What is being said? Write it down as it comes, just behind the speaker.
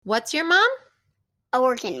What's your mom? A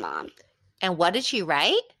working mom. And what did she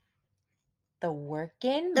write? The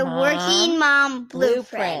Working The Working Mom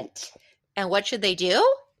Blueprint. And what should they do?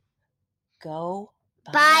 Go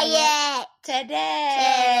Buy it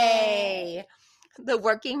today. The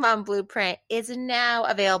Working Mom Blueprint is now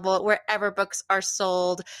available wherever books are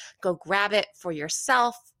sold. Go grab it for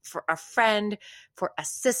yourself, for a friend, for a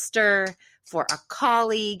sister, for a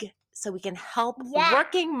colleague, so we can help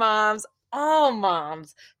working moms, all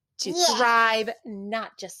moms, to thrive,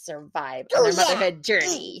 not just survive on their motherhood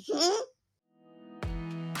journey.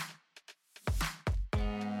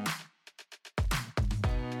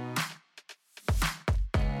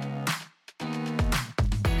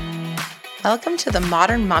 Welcome to the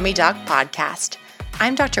Modern Mommy Doc Podcast.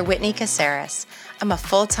 I'm Dr. Whitney Caceres. I'm a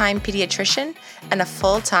full-time pediatrician and a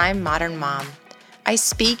full-time modern mom. I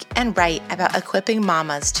speak and write about equipping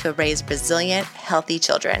mamas to raise resilient, healthy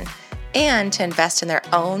children and to invest in their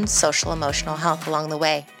own social emotional health along the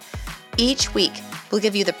way. Each week, we'll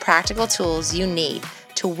give you the practical tools you need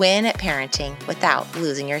to win at parenting without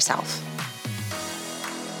losing yourself.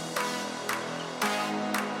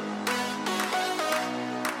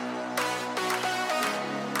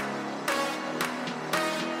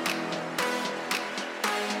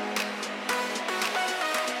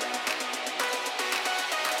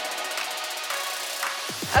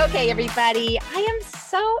 Okay, everybody, I am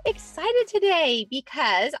so excited today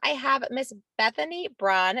because I have Miss Bethany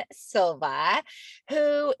Braun Silva,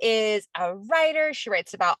 who is a writer. She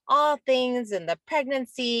writes about all things in the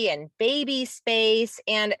pregnancy and baby space,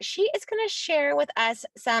 and she is going to share with us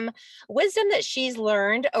some wisdom that she's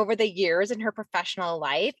learned over the years in her professional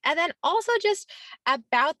life, and then also just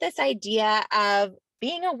about this idea of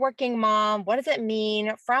being a working mom. What does it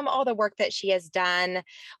mean from all the work that she has done?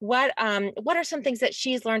 What are some things that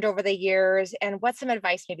she's learned over the years, and what's some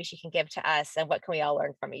advice maybe she can give to us, and what can we all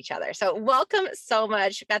learn from each other? So welcome so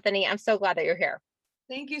much, Bethany. I'm so glad that you're here.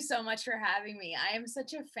 Thank you so much for having me. I am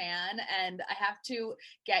such a fan, and I have to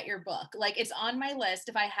get your book. Like, it's on my list.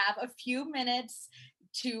 If I have a few minutes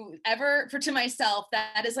to myself,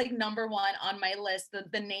 that is like number one on my list.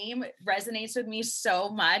 The name resonates with me so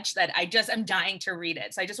much that I'm dying to read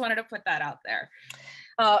it. So I just wanted to put that out there.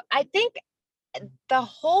 I think the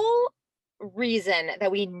whole reason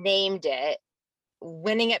that we named it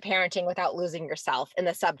Winning at Parenting Without Losing Yourself in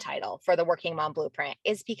the subtitle for the Working Mom Blueprint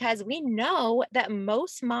is because we know that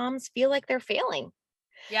most moms feel like they're failing.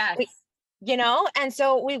 Yes. And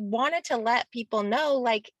so we wanted to let people know,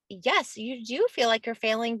 like, yes, you do feel like you're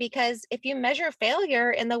failing, because if you measure failure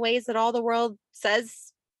in the ways that all the world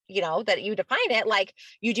says, that you define it, like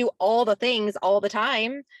you do all the things all the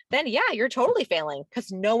time, then yeah, you're totally failing,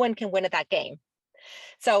 because no one can win at that game.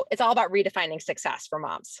 So it's all about redefining success for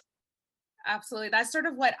moms. Absolutely. That's sort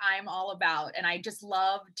of what I'm all about. And I just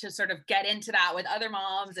love to sort of get into that with other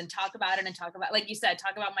moms and talk about it, and talk about, like you said,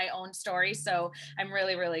 talk about my own story. So I'm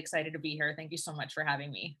really, really excited to be here. Thank you so much for having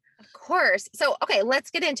me. Of course. So, okay, let's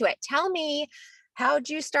get into it. Tell me, how'd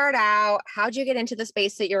you start out? How'd you get into the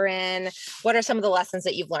space that you're in? What are some of the lessons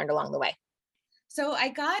that you've learned along the way? So I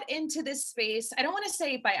got into this space, I don't want to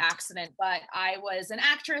say by accident, but I was an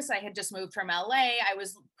actress. I had just moved from LA. I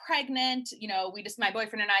was pregnant. My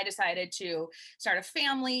boyfriend and I decided to start a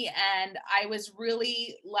family, and I was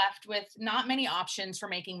really left with not many options for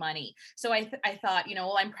making money. So I thought,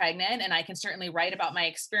 well, I'm pregnant, and I can certainly write about my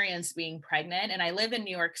experience being pregnant. And I live in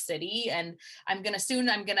New York City, and I'm going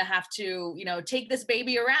to have to, take this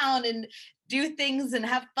baby around and do things and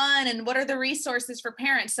have fun, and what are the resources for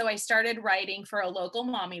parents. So I started writing for a local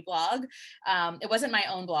mommy blog. It wasn't my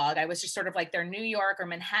own blog. I was just sort of like their New York or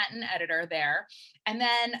Manhattan editor there. And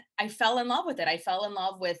then I fell in love with it. I fell in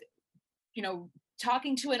love with,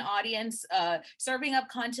 talking to an audience, serving up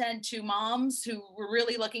content to moms who were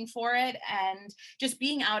really looking for it, and just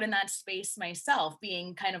being out in that space myself,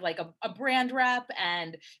 being kind of like a brand rep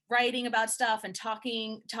and writing about stuff and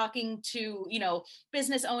talking to,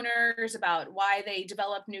 business owners about why they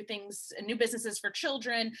develop new things and new businesses for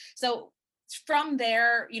children. So from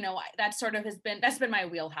there, that's been my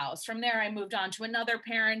wheelhouse. From there, I moved on to another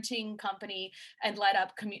parenting company and led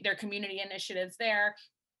up their community initiatives there.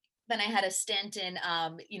 Then I had a stint in,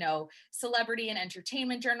 celebrity and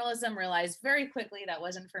entertainment journalism, realized very quickly that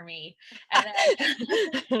wasn't for me. And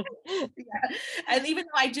then, yeah. And even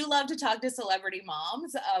though I do love to talk to celebrity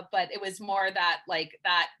moms, but it was more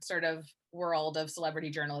that sort of world of celebrity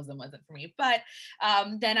journalism wasn't for me. But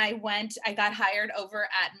then I got hired over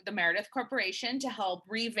at the Meredith Corporation to help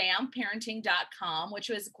revamp parenting.com, which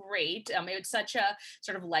was great. It was such a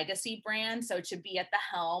sort of legacy brand. So to be at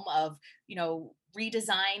the helm of,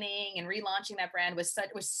 redesigning and relaunching that brand was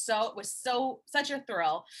such a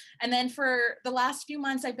thrill. And then for the last few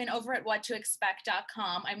months, I've been over at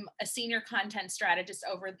whattoexpect.com. I'm a senior content strategist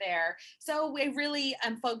over there. So we really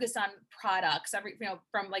am focused on products,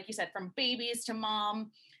 from, like you said, from babies to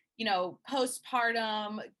mom,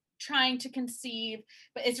 postpartum, trying to conceive,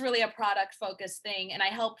 but it's really a product focused thing. And I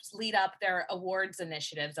helped lead up their awards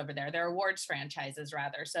initiatives over there, their awards franchises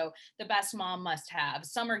rather. So the Best Mom Must Have,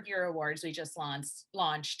 Summer Gear Awards we just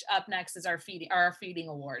launched. Up next is our feeding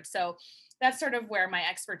award. So that's sort of where my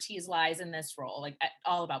expertise lies in this role, like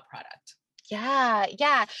all about product. Yeah,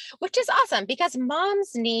 yeah, which is awesome because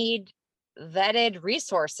moms need vetted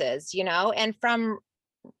resources, and from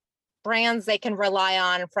brands they can rely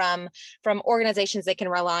on, from organizations they can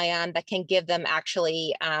rely on that can give them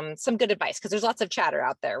actually some good advice, because there's lots of chatter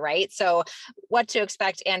out there, right? So What to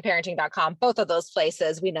Expect and parenting.com, both of those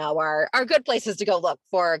places we know are good places to go look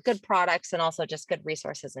for good products and also just good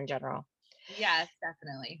resources in general. Yes,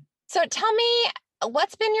 definitely. So tell me,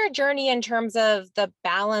 what's been your journey in terms of the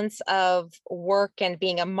balance of work and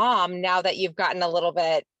being a mom now that you've gotten a little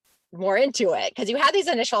bit more into it? Because you had these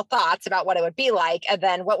initial thoughts about what it would be like, and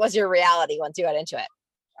then what was your reality once you got into it?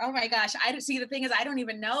 Oh my gosh. The thing is, I don't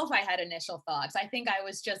even know if I had initial thoughts. I think I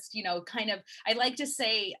was just, I like to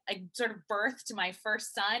say I sort of birthed my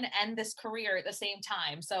first son and this career at the same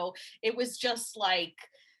time. So it was just like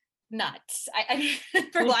nuts,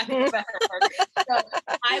 for lack of a better word. So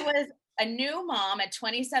I was a new mom at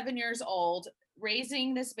 27 years old,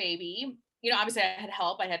 raising this baby. Obviously I had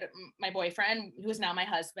help. I had my boyfriend, who is now my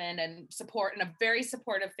husband, and support, and a very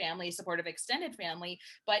supportive family, supportive extended family.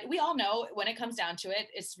 But we all know when it comes down to it,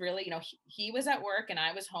 it's really, he was at work and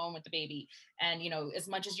I was home with the baby. And, as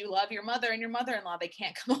much as you love your mother and your mother-in-law, they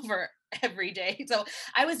can't come over every day. So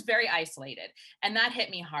I was very isolated, and that hit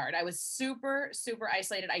me hard. I was super, super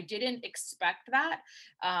isolated. I didn't expect that,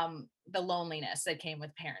 the loneliness that came with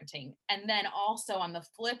parenting. And then also on the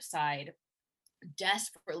flip side,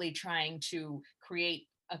 desperately trying to create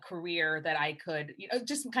a career that I could,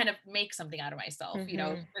 just kind of make something out of myself,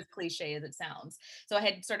 as cliche as it sounds. So I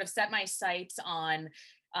had sort of set my sights on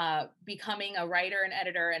becoming a writer and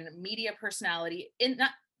editor and media personality, not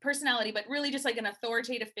personality, but really just like an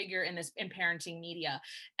authoritative figure in parenting media.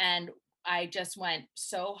 And I just went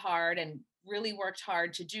so hard and really worked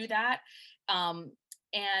hard to do that.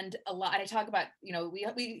 And a lot, I talk about,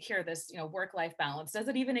 we hear this, work-life balance. Does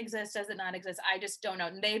it even exist? Does it not exist? I just don't know.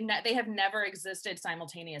 And they have never existed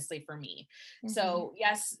simultaneously for me. So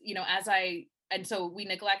yes, and so we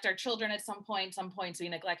neglect our children at some points we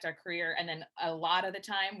neglect our career. And then a lot of the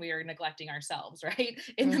time we are neglecting ourselves, right?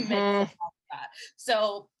 In the midst of that.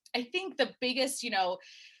 So I think the biggest,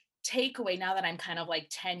 takeaway, now that I'm kind of like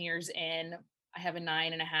 10 years in, I have a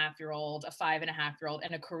 9.5-year-old, a 5.5-year-old,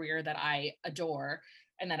 and a career that I adore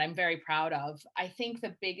and that I'm very proud of. I think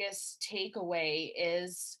the biggest takeaway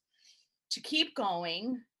is to keep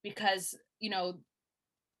going, because, no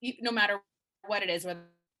matter what it is, whether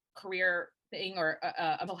career thing or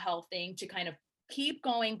a mental health thing, to kind of keep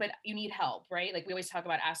going, but you need help, right? Like we always talk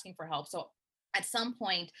about asking for help. So at some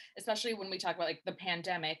point, especially when we talk about like the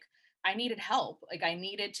pandemic, I needed help. Like I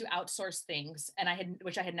needed to outsource things,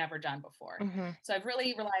 which I had never done before. So I've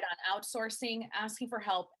really relied on outsourcing, asking for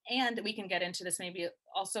help. And we can get into this maybe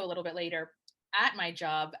also a little bit later, at my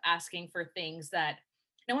job, asking for things that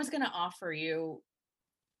no one's going to offer you.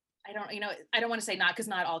 I don't want to say not, because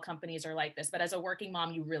not all companies are like this, but as a working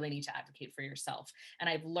mom, you really need to advocate for yourself. And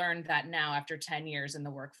I've learned that now after 10 years in the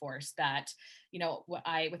workforce that,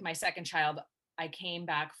 with my second child, I came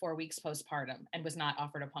back 4 weeks postpartum and was not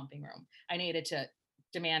offered a pumping room. I needed to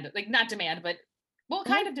not demand, but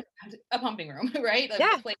kind of a pumping room, right?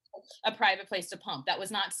 A private place to pump. That was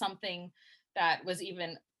not something that was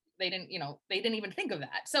even, they didn't even think of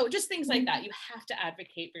that. So just things like that. You have to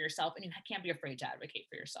advocate for yourself, and you can't be afraid to advocate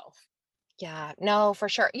for yourself. Yeah, no, for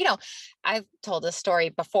sure. I've told this story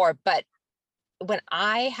before, but when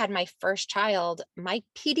I had my first child, my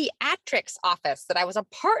pediatrics office that I was a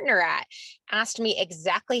partner at asked me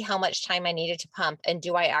exactly how much time I needed to pump, and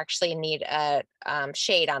do I actually need a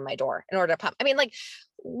shade on my door in order to pump? I mean, like,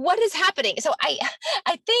 what is happening? So I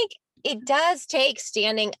think it does take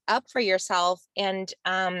standing up for yourself, and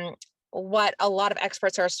what a lot of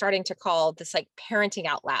experts are starting to call this, like, parenting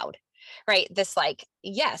out loud, right? This, like,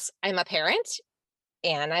 yes, I'm a parent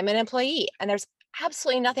and I'm an employee, and there's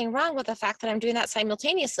absolutely nothing wrong with the fact that I'm doing that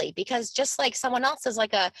simultaneously, because just like someone else is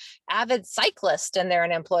like a avid cyclist and they're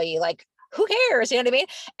an employee, like, who cares? You know what I mean?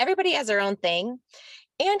 Everybody has their own thing.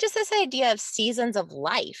 And just this idea of seasons of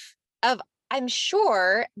life, I'm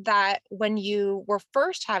sure that when you were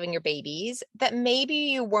first having your babies, that maybe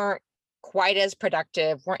you weren't quite as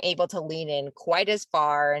productive, weren't able to lean in quite as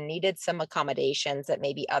far, and needed some accommodations that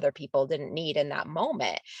maybe other people didn't need in that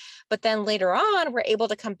moment. But then later on, we're able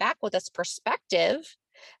to come back with this perspective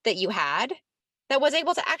that you had that was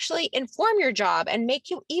able to actually inform your job and make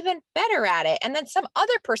you even better at it. And then some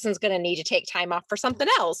other person's going to need to take time off for something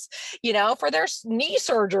else, for their knee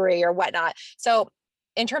surgery or whatnot. So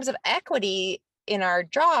in terms of equity in our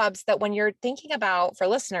jobs, that when you're thinking about, for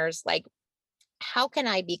listeners, like, how can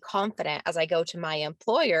I be confident as I go to my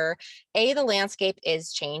employer? The landscape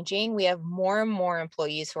is changing. We have more and more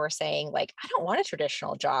employees who are saying, like, I don't want a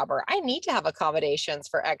traditional job, or I need to have accommodations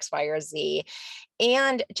for X, Y, or Z.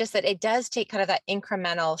 And just that it does take kind of that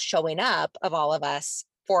incremental showing up of all of us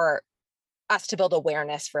for us to build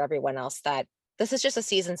awareness for everyone else that this is just a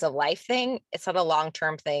seasons of life thing. It's not a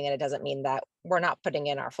long-term thing. And it doesn't mean that we're not putting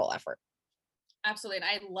in our full effort. Absolutely. And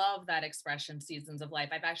I love that expression, seasons of life.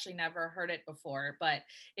 I've actually never heard it before, but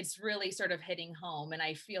it's really sort of hitting home. And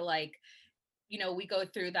I feel like, we go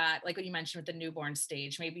through that, like what you mentioned with the newborn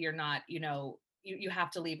stage. Maybe you're not, you have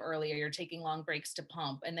to leave earlier, you're taking long breaks to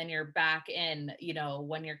pump, and then you're back in,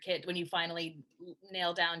 when you finally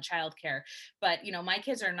nail down childcare. But, my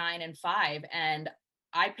kids are 9 and 5, and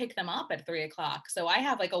I pick them up at 3:00. So I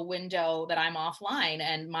have like a window that I'm offline,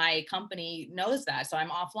 and my company knows that. So I'm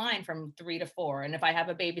offline from 3 to 4. And if I have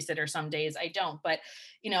a babysitter, some days I don't. But,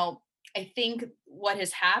 I think what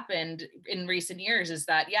has happened in recent years is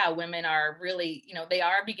that, women are really, they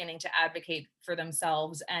are beginning to advocate for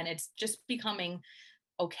themselves, and it's just becoming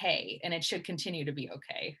okay. And it should continue to be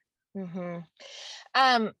okay.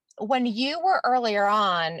 Mm-hmm. When you were earlier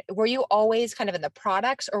on, were you always kind of in the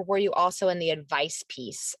products, or were you also in the advice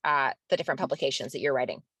piece at the different publications that you're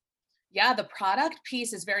writing? Yeah, the product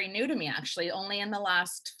piece is very new to me, actually, only in the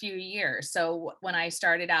last few years. So when I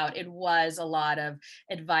started out, it was a lot of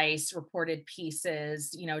advice, reported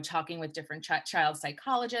pieces, talking with different child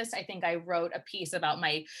psychologists. I think I wrote a piece about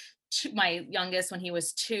my youngest when he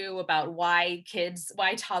was 2, about why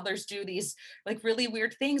toddlers do these like really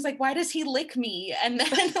weird things, like, why does he lick me? And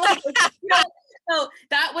then like, so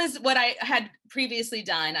that was what I had previously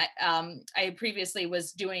done. I previously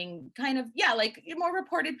was doing kind of, like more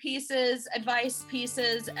reported pieces, advice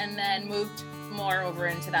pieces, and then moved more over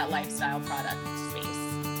into that lifestyle product space.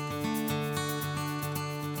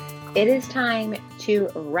 It is time to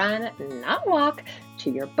run, not walk, to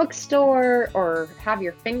your bookstore, or have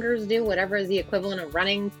your fingers do whatever is the equivalent of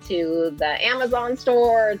running to the Amazon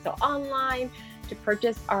store, to online, to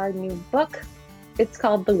purchase our new book. It's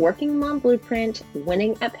called The Working Mom Blueprint: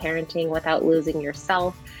 Winning at Parenting Without Losing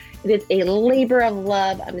Yourself. It is a labor of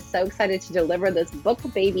love. I'm so excited to deliver this book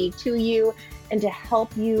baby to you and to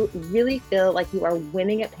help you really feel like you are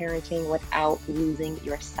winning at parenting without losing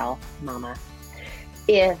yourself, mama.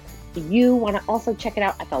 If you want to also check it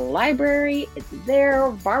out at the library, it's there,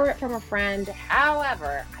 borrow it from a friend.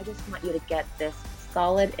 However, I just want you to get this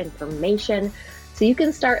solid information so you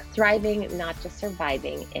can start thriving, not just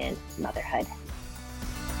surviving in motherhood.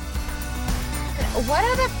 What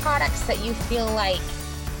are the products that you feel like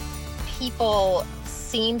people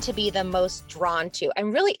seem to be the most drawn to?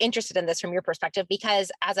 I'm really interested in this from your perspective,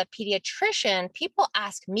 because as a pediatrician, people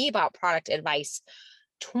ask me about product advice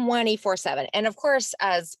 24/7. And of course,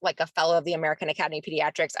 as like a fellow of the American Academy of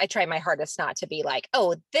Pediatrics, I try my hardest not to be like,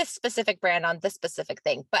 oh, this specific brand on this specific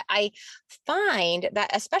thing. But I find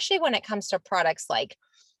that especially when it comes to products like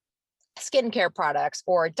skincare products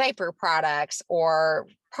or diaper products or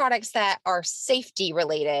products that are safety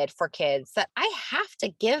related for kids, that I have to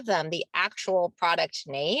give them the actual product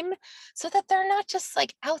name so that they're not just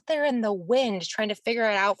like out there in the wind trying to figure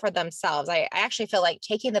it out for themselves. I actually feel like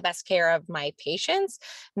taking the best care of my patients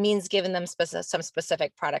means giving them some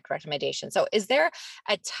specific product recommendations. So is there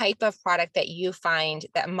a type of product that you find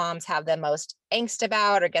that moms have the most angst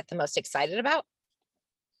about or get the most excited about?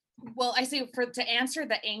 Well, I say, to answer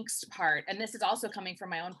the angst part, and this is also coming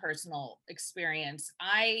from my own personal experience,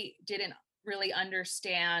 I didn't really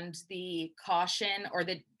understand the caution or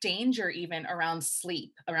the danger even around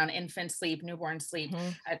sleep, around infant sleep, newborn sleep. Mm-hmm.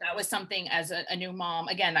 That was something as a new mom,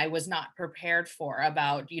 again, I was not prepared for,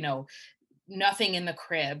 about, nothing in the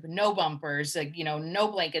crib, no bumpers, no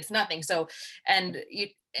blankets, nothing. So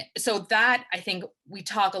that, I think we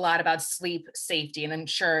talk a lot about sleep safety, and I'm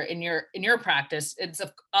sure in your practice, it's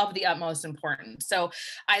of the utmost importance. So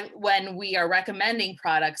when we are recommending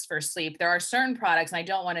products for sleep, there are certain products, and I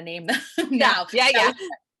don't want to name them now. Yeah.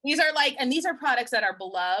 These are products that are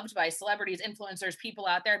beloved by celebrities, influencers, people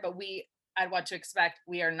out there, but we at What to Expect,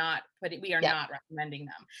 we are not Yep. not recommending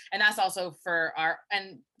them. And that's also for our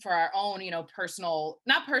own, personal,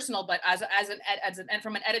 not personal, but and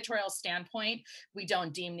from an editorial standpoint, we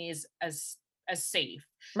don't deem these as safe.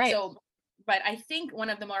 Right. So, but I think one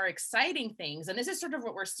of the more exciting things, and this is sort of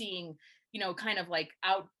what we're seeing, kind of like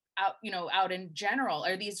out in general,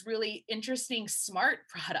 are these really interesting smart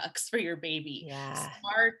products for your baby. Yeah.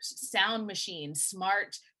 Smart sound machines,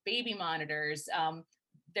 smart baby monitors.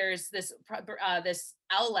 There's this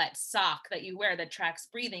Owlet sock that you wear that tracks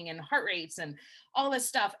breathing and heart rates and all this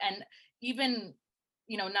stuff. And even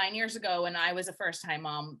 9 years ago, when I was a first time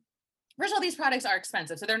mom, first of all, these products are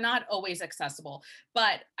expensive, so they're not always accessible.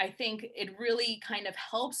 But I think it really kind of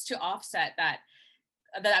helps to offset that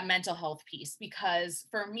mental health piece, because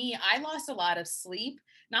for me, I lost a lot of sleep,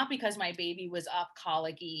 not because my baby was up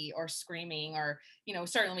colicky or screaming, or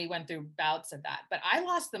certainly went through bouts of that, but I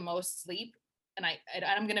lost the most sleep. And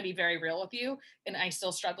I'm going to be very real with you, and I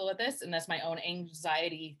still struggle with this, and that's my own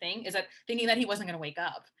anxiety thing, is that thinking that he wasn't going to wake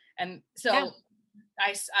up. And Yeah. so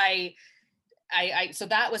so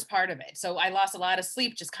that was part of it. So I lost a lot of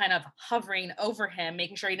sleep just kind of hovering over him,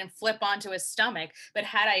 making sure he didn't flip onto his stomach. But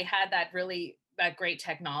had I had that great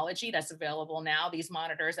technology that's available now, these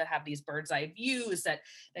monitors that have these bird's eye views that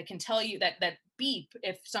can tell you that beep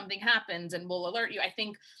if something happens and will alert you, I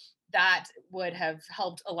think that would have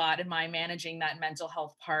helped a lot in my managing that mental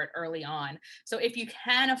health part early on. So if you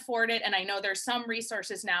can afford it, and I know there's some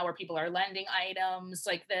resources now where people are lending items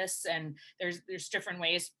like this, and there's different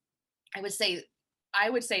ways, I would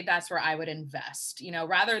say that's where I would invest,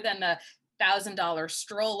 rather than the $1,000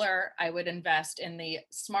 stroller. I would invest in the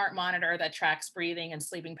smart monitor that tracks breathing and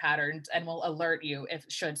sleeping patterns and will alert you if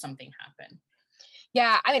should something happen.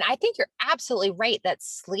 Yeah, I mean, I think you're absolutely right that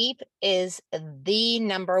sleep is the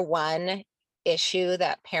number one issue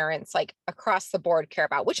that parents like across the board care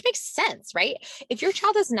about, which makes sense, right? If your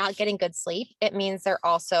child is not getting good sleep, it means they're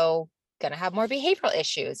also going to have more behavioral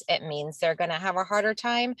issues. It means they're going to have a harder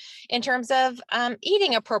time in terms of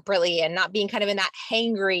eating appropriately and not being kind of in that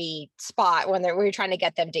hangry spot when we're trying to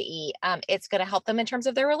get them to eat. It's going to help them in terms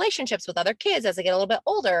of their relationships with other kids as they get a little bit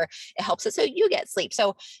older. It helps it so you get sleep.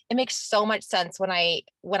 So it makes so much sense when I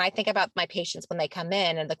think about my patients when they come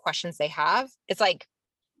in and the questions they have. It's like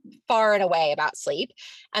far and away about sleep,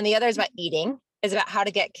 and the other is about eating, is about how to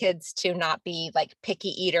get kids to not be like picky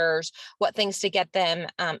eaters, what things to get them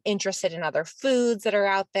interested in other foods that are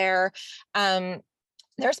out there.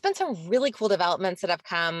 There's been some really cool developments that have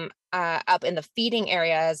come up in the feeding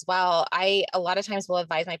area as well. I a lot of times will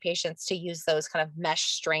advise my patients to use those kind of mesh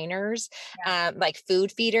strainers, Yeah. like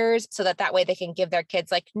food feeders, so that way they can give their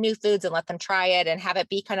kids like new foods and let them try it and have it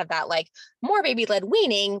be kind of that like more baby-led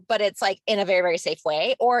weaning, but it's like in a very, very safe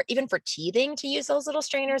way. Or even for teething, to use those little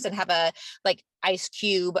strainers and have a like ice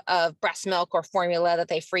cube of breast milk or formula that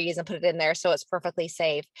they freeze and put it in there so it's perfectly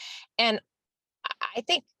safe. And I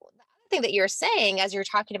think thing that you're saying as you're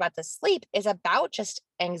talking about the sleep is about just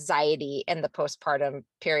anxiety in the postpartum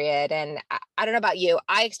period. And I don't know about you,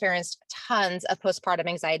 I experienced tons of postpartum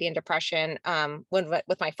anxiety and depression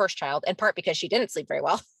with my first child, in part because she didn't sleep very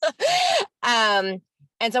well. And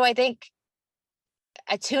so I think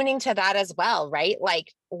attuning to that as well, right?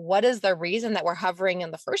 Like, what is the reason that we're hovering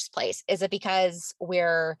in the first place? Is it because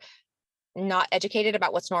we're not educated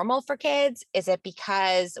about what's normal for kids? Is it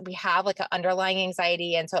because we have like an underlying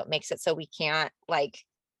anxiety and so it makes it so we can't like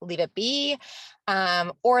leave it be?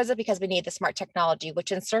 Or is it because we need the smart technology,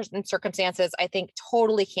 which in certain circumstances I think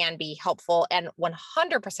totally can be helpful, and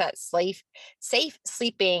 100% safe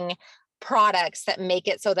sleeping products that make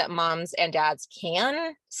it so that moms and dads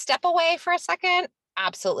can step away for a second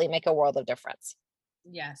absolutely make a world of difference.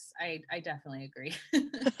 Yes, I definitely agree.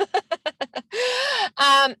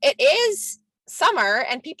 It is summer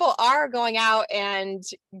and people are going out and,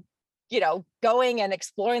 going and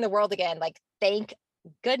exploring the world again. Like, thank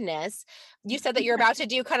goodness. You said that you're about to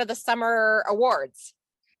do kind of the summer awards.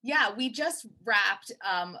 Yeah, we just wrapped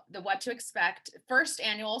the What to Expect first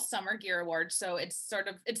annual Summer Gear Award. So it's sort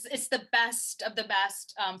of it's the best of the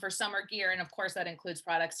best for summer gear, and of course that includes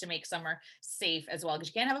products to make summer safe as well, because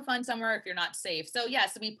you can't have a fun summer if you're not safe. So yeah,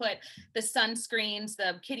 so we put the sunscreens,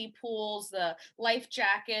 the kiddie pools, the life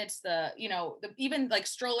jackets, even like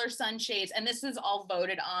stroller sunshades, and this is all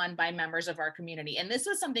voted on by members of our community. And this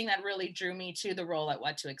was something that really drew me to the role at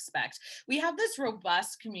What to Expect. We have this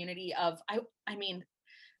robust community of I mean,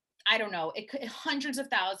 I don't know, hundreds of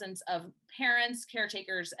thousands of parents,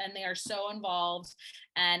 caretakers, and they are so involved.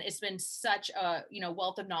 And it's been such a,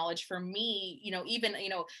 wealth of knowledge for me,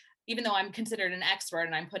 even though I'm considered an expert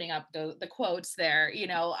and I'm putting up the quotes there,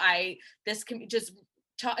 this can just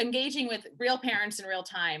engaging with real parents in real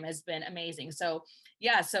time has been amazing. So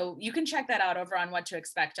yeah, so you can check that out over on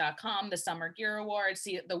whattoexpect.com, the Summer Gear Awards,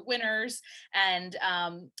 see the winners. And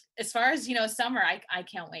as far as, summer, I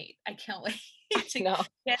can't wait. I can't wait to No.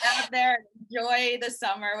 get out there and enjoy the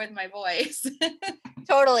summer with my boys.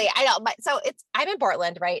 Totally. I know. But so I'm in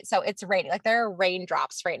Portland, right? So it's raining. Like there are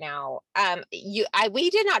raindrops right now. We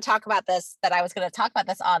did not talk about this, that I was going to talk about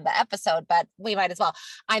this on the episode, but we might as well.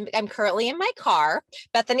 I'm currently in my car.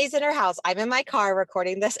 Bethany's in her house. I'm in my car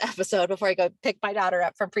recording this episode before I go pick my daughter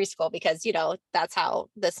up from preschool, because that's how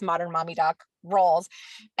this modern mommy doc rolls.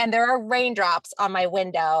 And there are raindrops on my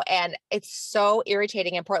window, and it's so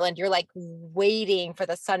irritating in Portland. You're like waiting for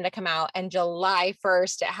the sun to come out, and July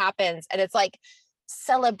 1st it happens, and it's like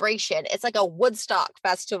celebration. It's like a Woodstock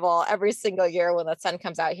festival every single year when the sun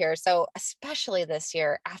comes out here. So especially this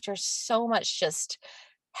year, after so much just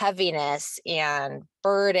heaviness and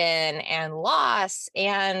burden and loss,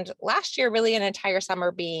 and last year really an entire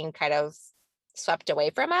summer being kind of swept away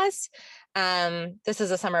from us, this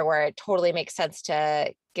is a summer where it totally makes sense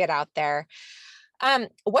to get out there.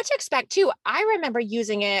 What to expect too, I remember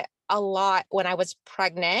using it a lot when I was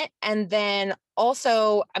pregnant. And then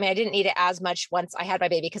also, I didn't need it as much once I had my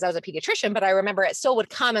baby because I was a pediatrician, but I remember it still would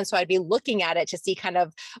come. And so I'd be looking at it to see kind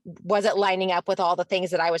of, was it lining up with all the things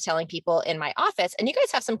that I was telling people in my office? And you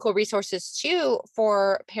guys have some cool resources too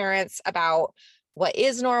for parents about what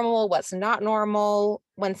is normal, what's not normal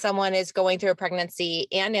when someone is going through a pregnancy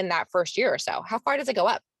and in that first year or so. How far does it go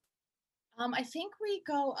up? I think we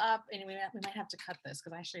go up, and we might have to cut this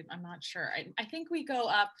because actually I'm not sure. I think we go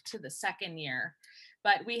up to the second year,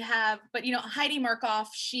 but Heidi Murkoff,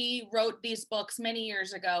 she wrote these books many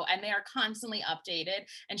years ago, and they are constantly updated,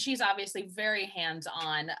 and she's obviously very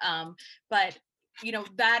hands-on. But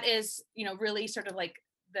that is, really sort of like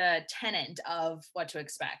the tenet of What to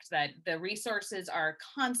Expect, that the resources are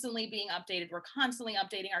constantly being updated. We're constantly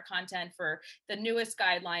updating our content for the newest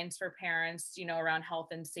guidelines for parents, around health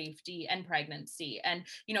and safety and pregnancy. And,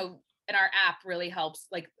 and our app really helps,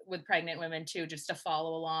 like with pregnant women too, just to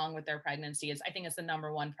follow along with their pregnancy. I think it's the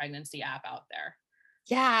number one pregnancy app out there.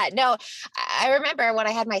 Yeah, no, I remember when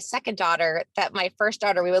I had my second daughter, that my first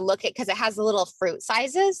daughter, we would look at, because it has the little fruit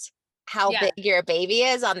sizes, how big your baby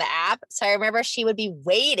is on the app. So I remember she would be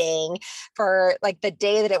waiting for like the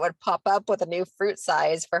day that it would pop up with a new fruit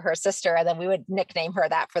size for her sister. And then we would nickname her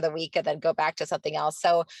that for the week and then go back to something else.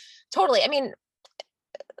 So totally.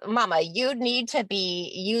 Mama, you need to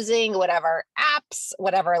be using whatever apps,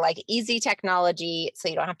 whatever like easy technology, so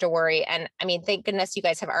you don't have to worry. And thank goodness you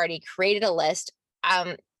guys have already created a list.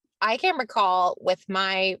 I can recall with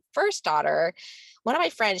my first daughter, one of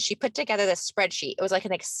my friends, she put together this spreadsheet. It was like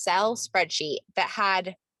an Excel spreadsheet that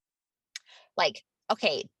had like,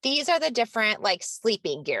 okay, these are the different like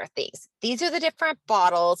sleeping gear things. These are the different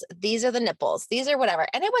bottles. These are the nipples. These are whatever.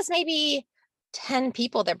 And it was maybe 10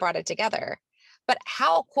 people that brought it together. But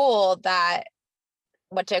how cool that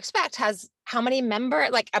What to Expect has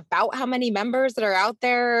about how many members that are out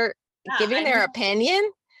there giving their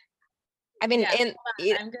opinion. I'm going to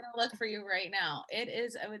look for you right now. It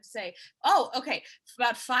is, I would say,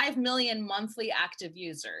 about 5 million monthly active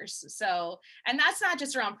users. So, and that's not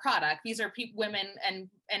just around product. These are women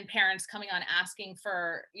and parents coming on asking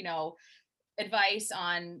for, advice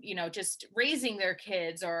on, just raising their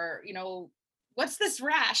kids, or, what's this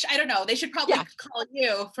rash? I don't know. They should probably call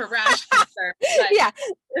you for rash concern. Yeah.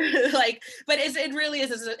 But it really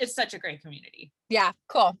is, it's such a great community. Yeah,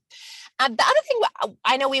 cool. The other thing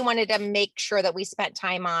I know we wanted to make sure that we spent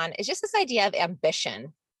time on is just this idea of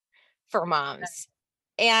ambition for moms,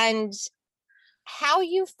 and how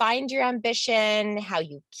you find your ambition, how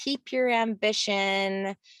you keep your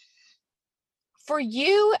ambition. For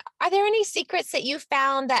you, are there any secrets that you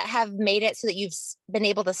found that have made it so that you've been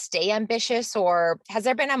able to stay ambitious? Or has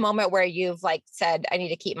there been a moment where you've said, I need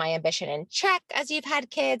to keep my ambition in check as you've had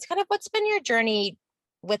kids? Kind of what's been your journey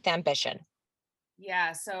with ambition?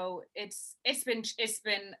 Yeah, so it's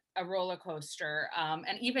been a roller coaster.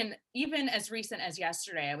 And even as recent as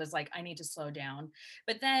yesterday, I was like, I need to slow down.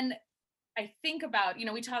 But then I think about,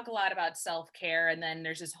 we talk a lot about self-care, and then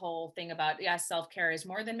there's this whole thing about, self-care is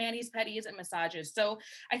more than manis, pedis, and massages. So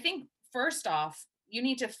I think first off, you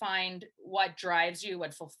need to find what drives you,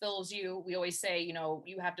 what fulfills you. We always say,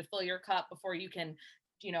 you have to fill your cup before you can,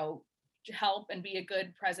 help and be a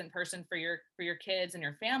good present person for your kids and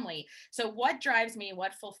your family. So what drives me,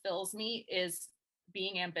 what fulfills me is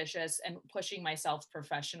being ambitious and pushing myself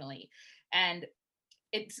professionally. And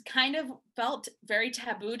it's kind of felt very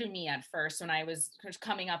taboo to me at first when I was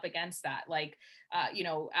coming up against that,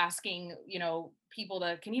 asking,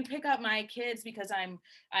 people can you pick up my kids because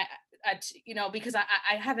because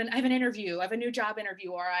I have an interview, I have a new job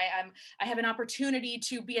interview, or I have an opportunity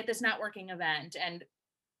to be at this networking event. And,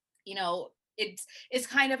 it's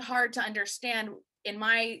kind of hard to understand in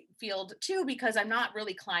my field too, because I'm not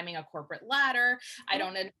really climbing a corporate ladder. I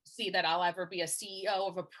don't see that I'll ever be a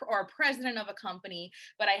CEO or a president of a company,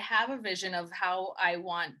 but I have a vision of how I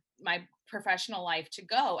want my professional life to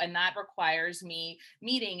go. And that requires me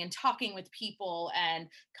meeting and talking with people and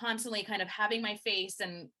constantly kind of having my face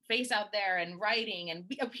out there and writing and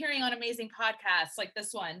appearing on amazing podcasts like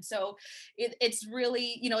this one. So it's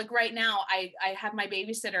really, like right now I have my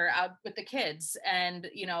babysitter out with the kids, and,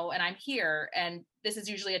 and I'm here, and this is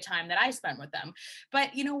usually a time that I spend with them.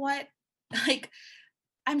 But you know what? Like,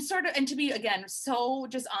 I'm sort of, and to be, again, so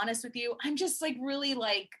just honest with you, I'm just like really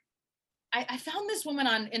like, I found this woman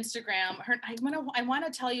on Instagram. I want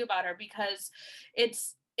to tell you about her because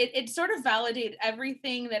it sort of validated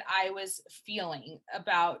everything that I was feeling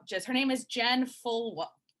about her name is Jen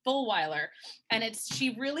Fulwiler. And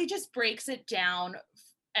she really just breaks it down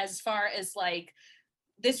as far as like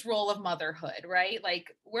this role of motherhood, right?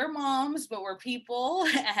 Like, we're moms, but we're people.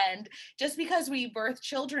 And just because we birth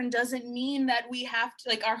children doesn't mean that we have to,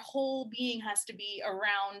 like, our whole being has to be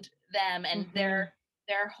around them and their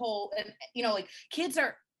whole, and like,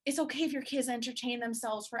 it's okay if your kids entertain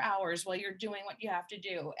themselves for hours while you're doing what you have to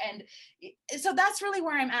do. And so that's really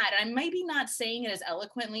where I'm at. And I'm maybe not saying it as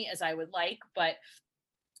eloquently as I would like, but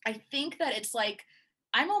I think that it's like,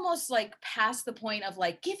 I'm almost like past the point of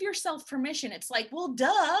like, give yourself permission. It's like, well,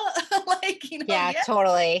 duh. Like, yeah,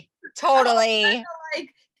 totally.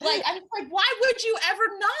 Like, I'm like, why would you ever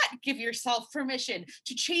not give yourself permission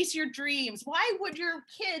to chase your dreams? Why would your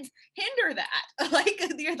kids hinder that? Like,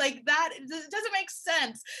 you're like, that it doesn't make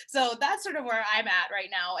sense. So that's sort of where I'm at right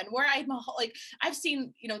now. And where I'm like, I've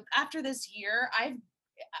seen, after this year,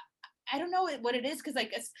 I don't know what it is, because I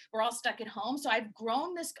guess we're all stuck at home. So I've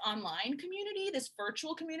grown this online community, this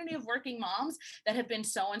virtual community of working moms that have been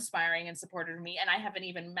so inspiring and supportive of me. And I haven't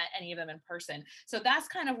even met any of them in person. So that's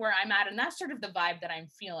kind of where I'm at. And that's sort of the vibe that I'm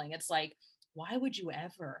feeling. It's like, why would you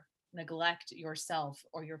ever neglect yourself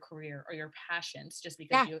or your career or your passions just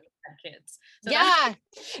because you have kids? So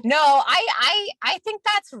no, I think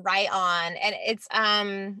that's right on. And it's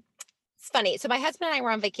funny. So my husband and I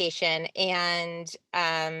were on vacation, and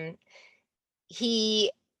he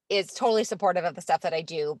is totally supportive of the stuff that I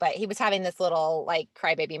do, but he was having this little like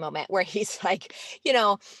crybaby moment where he's like, we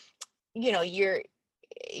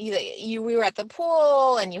were at the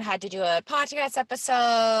pool and you had to do a podcast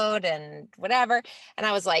episode and whatever. And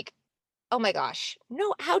I was like, oh my gosh,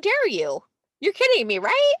 no, how dare you? You're kidding me,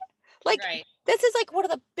 right? Like, This is like one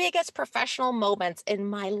of the biggest professional moments in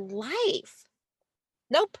my life.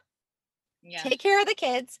 Nope. Yeah. Take care of the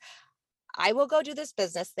kids. I will go do this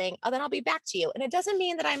business thing. Oh, then I'll be back to you. And it doesn't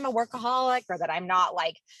mean that I'm a workaholic or that I'm not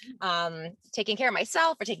like taking care of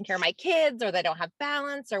myself or taking care of my kids or that I don't have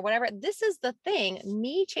balance or whatever. This is the thing.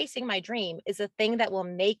 Me chasing my dream is the thing that will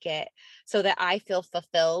make it so that I feel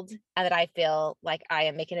fulfilled and that I feel like I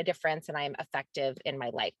am making a difference and I am effective in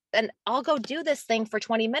my life. And I'll go do this thing for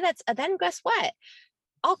 20 minutes. And then guess what?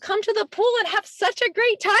 I'll come to the pool and have such a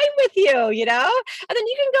great time with you, and then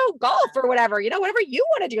you can go golf or whatever, whatever you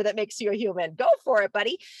want to do that makes you a human, go for it,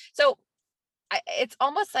 buddy. So it's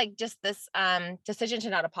almost like just this decision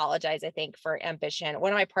to not apologize, I think, for ambition.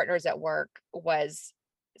 One of my partners at work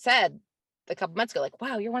said a couple months ago, like,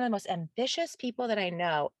 wow, you're one of the most ambitious people that I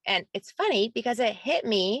know. And it's funny because it hit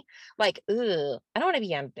me like, ooh, I don't want to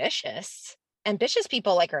be ambitious. Ambitious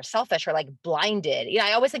people like are selfish or like blinded.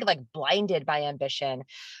 I always think of like blinded by ambition,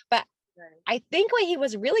 but I think what he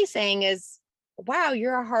was really saying is, wow,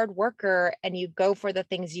 you're a hard worker and you go for the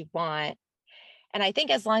things you want. And I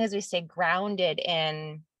think as long as we stay grounded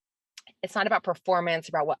in, it's not about performance,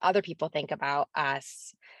 about what other people think about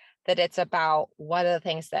us, that it's about what are the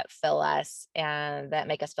things that fill us and that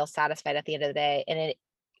make us feel satisfied at the end of the day. And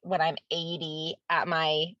when I'm 80 at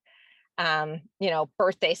my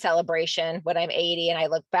birthday celebration, when I'm 80 and I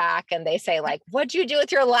look back and they say like, what'd you do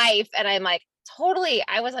with your life? And I'm like, totally.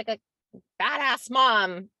 I was like a badass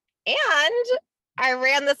mom and I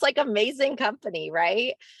ran this like amazing company.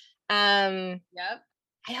 Right. I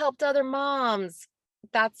helped other moms.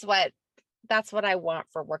 That's what I want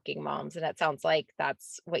for working moms. And it sounds like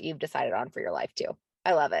that's what you've decided on for your life too.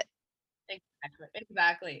 I love it.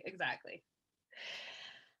 Exactly.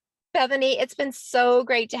 Bethany, it's been so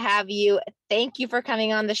great to have you. Thank you for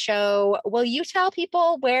coming on the show. Will you tell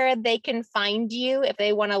people where they can find you if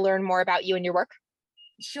they want to learn more about you and your work?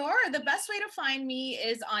 Sure. The best way to find me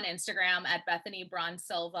is on Instagram at Bethany Braun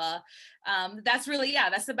Silva. That's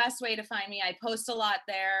the best way to find me. I post a lot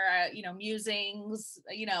there, musings,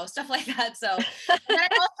 stuff like that. So, and then I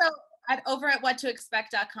also over at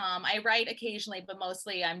whattoexpect.com, I write occasionally, but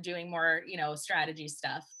mostly I'm doing more, strategy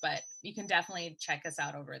stuff, but you can definitely check us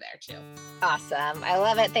out over there too. Awesome. I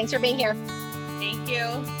love it. Thanks for being here. Thank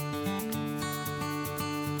you.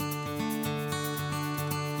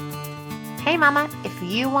 Hey mama, if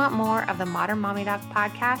you want more of the Modern Mommy Doc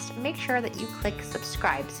podcast, make sure that you click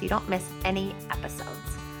subscribe so you don't miss any episodes.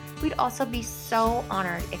 We'd also be so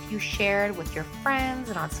honored if you shared with your friends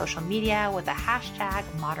and on social media with the hashtag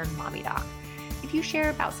Modern Mommy Doc. If you share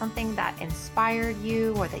about something that inspired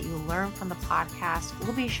you or that you learned from the podcast,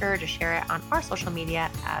 we'll be sure to share it on our social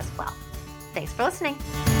media as well. Thanks for listening.